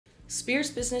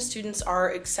Spears business students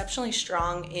are exceptionally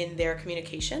strong in their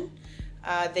communication.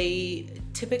 They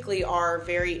typically are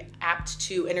very apt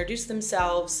to introduce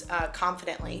themselves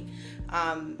confidently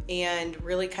and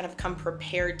really kind of come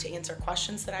prepared to answer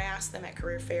questions that I ask them at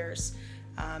career fairs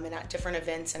and at different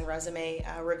events and resume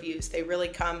reviews. They really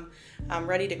come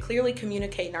ready to clearly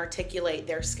communicate and articulate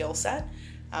their skill set,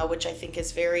 which I think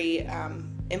is very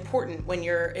important when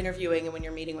you're interviewing and when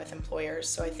you're meeting with employers.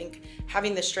 So I think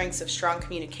having the strengths of strong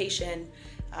communication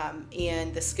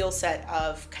and the skill set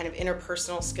of kind of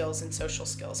interpersonal skills and social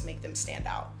skills make them stand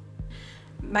out.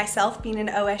 Myself, being an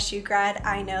OSU grad,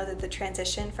 I know that the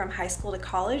transition from high school to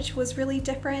college was really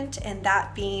different, and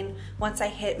that being once I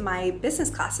hit my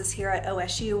business classes here at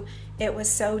OSU, it was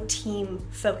so team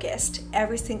focused.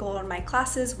 Every single one of my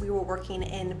classes, we were working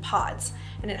in pods,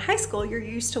 and in high school, you're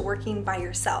used to working by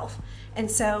yourself. And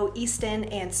so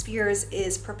Eastin and Spears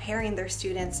is preparing their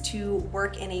students to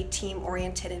work in a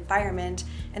team-oriented environment,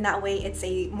 and that way it's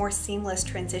a more seamless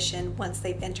transition once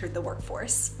they've entered the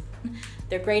workforce.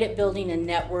 They're great at building a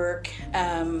network,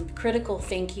 critical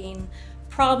thinking,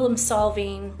 problem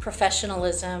solving,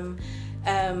 professionalism,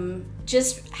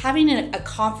 just having a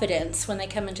confidence when they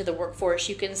come into the workforce.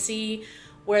 You can see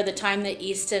where the time that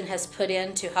Eastin has put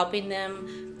into helping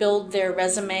them build their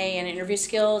resume and interview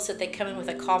skills, that they come in with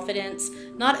a confidence,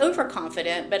 not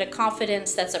overconfident, but a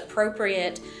confidence that's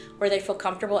appropriate, where they feel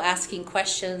comfortable asking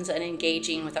questions and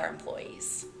engaging with our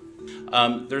employees.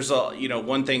 There's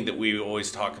one thing that we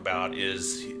always talk about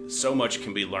is so much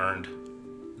can be learned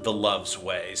the love's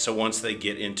way. So once they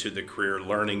get into the career,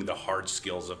 learning the hard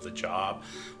skills of the job,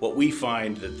 what we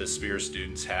find that the Spears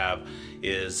students have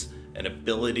is an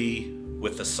ability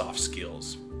with the soft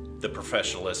skills, the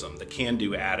professionalism, the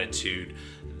can-do attitude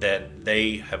that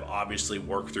they have obviously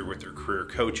worked through with their career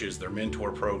coaches, their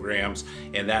mentor programs,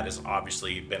 and that has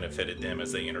obviously benefited them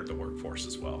as they enter the workforce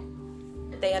as well.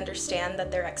 They understand that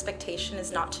their expectation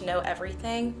is not to know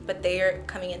everything, but they are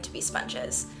coming in to be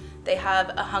sponges. They have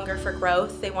a hunger for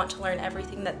growth. They want to learn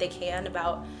everything that they can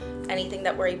about anything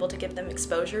that we're able to give them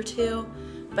exposure to,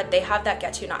 but they have that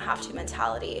get to, not have to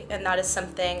mentality. And that is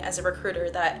something as a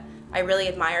recruiter that I really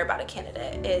admire about a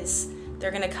candidate, is they're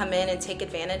gonna come in and take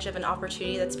advantage of an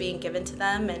opportunity that's being given to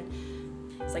them. And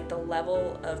it's like the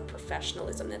level of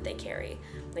professionalism that they carry.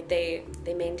 Like they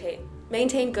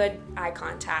maintain good eye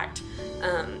contact.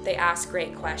 They ask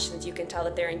great questions. You can tell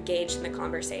that they're engaged in the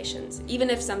conversations. Even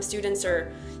if some students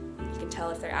are, you can tell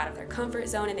if they're out of their comfort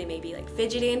zone and they may be like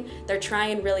fidgeting, they're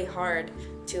trying really hard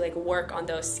to like work on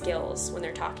those skills when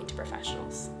they're talking to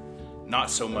professionals. Not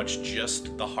so much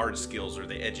just the hard skills or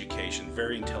the education,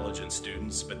 very intelligent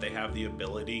students, but they have the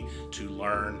ability to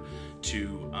learn,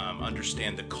 to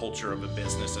understand the culture of a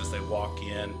business as they walk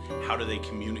in, how do they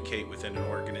communicate within an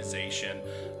organization,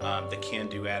 the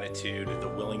can-do attitude, the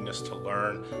willingness to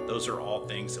learn. Those are all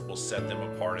things that will set them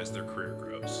apart as their career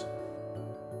grows.